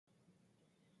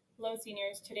Hello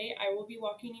seniors, today I will be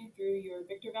walking you through your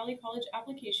Victor Valley College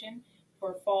application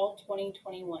for fall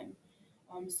 2021.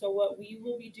 So what we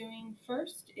will be doing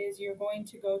first is you're going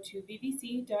to go to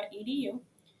vvc.edu,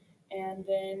 and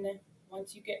then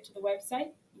once you get to the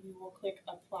website, you will click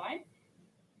apply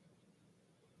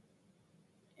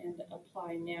and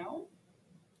apply now.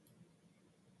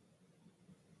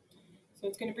 So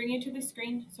it's going to bring you to the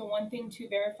screen. So one thing to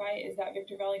verify is that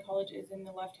Victor Valley College is in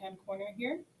the left-hand corner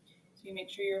here. So you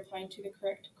make sure you're applying to the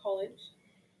correct college.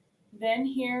 Then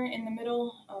here in the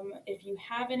middle, if you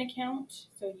have an account,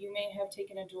 so you may have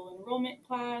taken a dual enrollment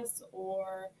class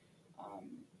or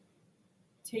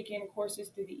taken courses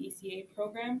through the ECA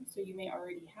program, so you may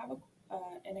already have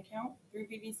an account through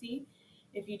VVC.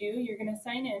 If you do, you're going to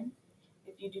sign in.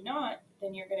 If you do not,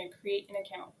 then you're going to create an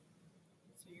account.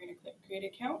 So you're going to click Create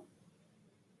Account.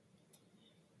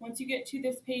 Once you get to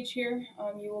this page here,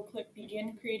 you will click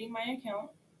Begin Creating My Account.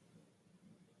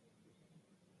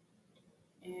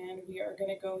 And we are going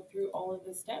to go through all of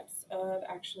the steps of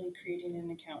actually creating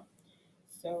an account.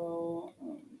 So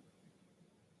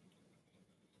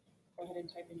go ahead and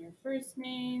type in your first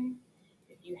name,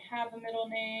 if you have a middle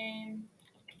name,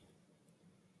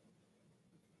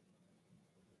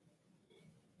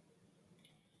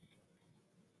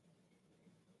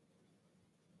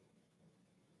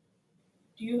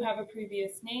 do you have a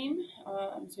previous name?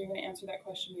 So you're going to answer that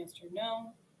question yes or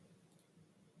no.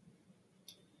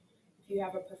 If you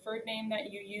have a preferred name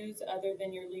that you use other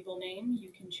than your legal name, you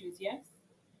can choose yes.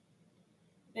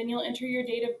 Then you'll enter your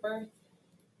date of birth.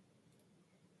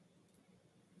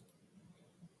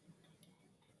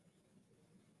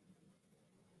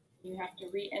 You have to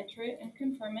re-enter it and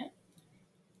confirm it.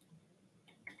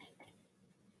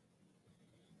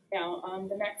 Now,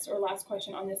 the next or last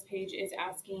question on this page is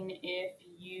asking if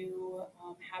you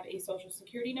have a social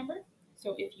security number.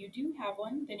 So if you do have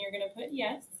one, then you're going to put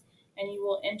yes, and you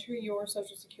will enter your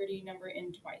social security number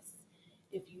in twice.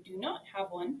 If you do not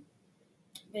have one,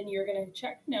 then you're going to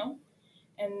check no,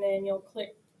 and then you'll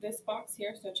click this box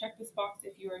here. So check this box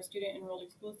if you are a student enrolled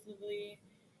exclusively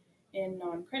in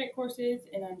non-credit courses,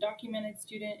 an undocumented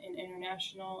student, an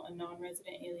international, a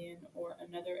non-resident alien, or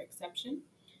another exception.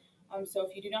 So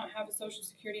if you do not have a social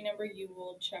security number, you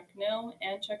will check no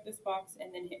and check this box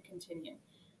and then hit continue.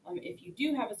 If you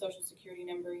do have a social security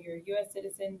number, you're a U.S.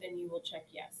 citizen, then you will check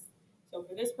yes. So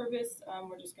for this purpose,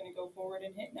 we're just going to go forward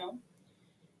and hit no,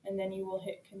 and then you will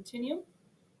hit continue.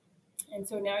 And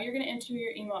so now you're going to enter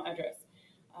your email address.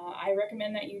 I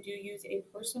recommend that you do use a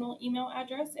personal email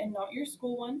address and not your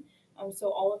school one. So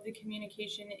all of the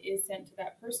communication is sent to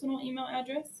that personal email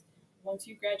address. Once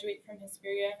you graduate from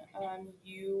Hesperia,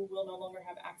 you will no longer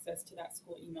have access to that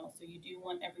school email. So you do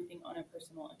want everything on a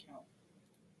personal account.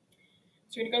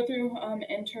 So you're going to go through,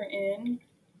 enter in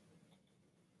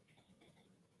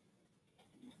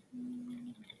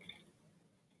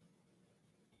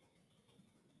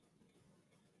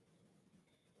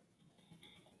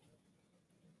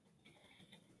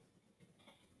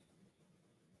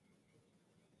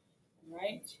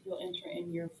right, you'll enter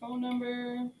in your phone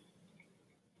number.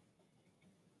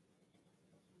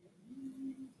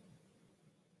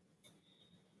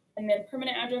 And then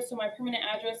permanent address. So my permanent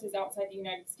address is outside the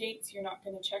United States. You're not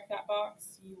going to check that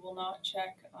box. You will not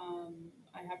check,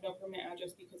 I have no permanent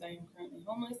address because I am currently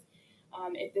homeless.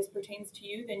 If this pertains to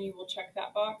you, then you will check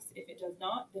that box. If it does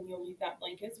not, then you'll leave that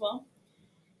blank as well.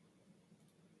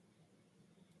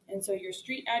 And so your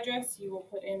street address, you will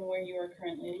put in where you are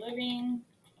currently living.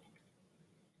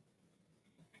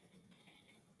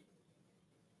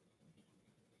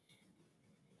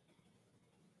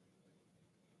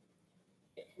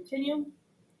 Hit continue.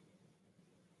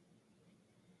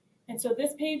 And so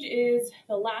this page is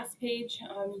the last page.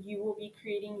 You will be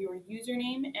creating your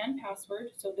username and password.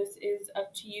 So this is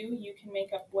up to you. You can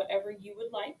make up whatever you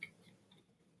would like.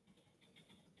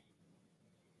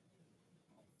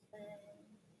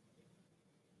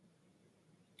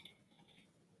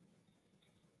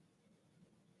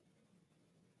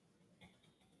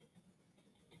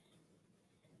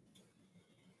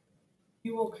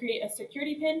 You will create a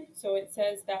security PIN. So it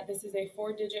says that this is a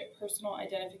 4-digit personal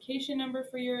identification number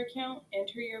for your account.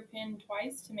 Enter your PIN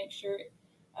twice to make sure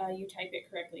you type it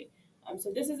correctly.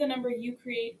 So this is a number you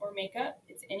create or make up.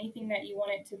 It's anything that you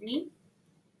want it to be.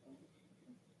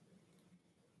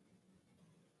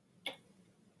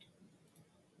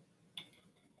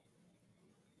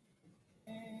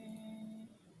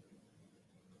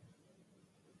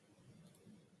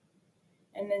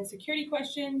 And then security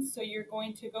questions. So you're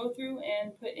going to go through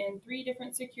and put in 3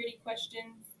 different security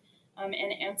questions and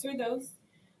answer those.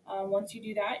 Once you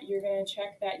do that, you're going to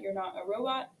check that you're not a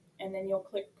robot, and then you'll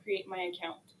click Create My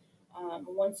Account.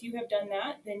 Once you have done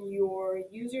that, then your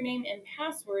username and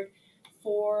password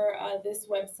for this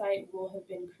website will have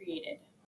been created.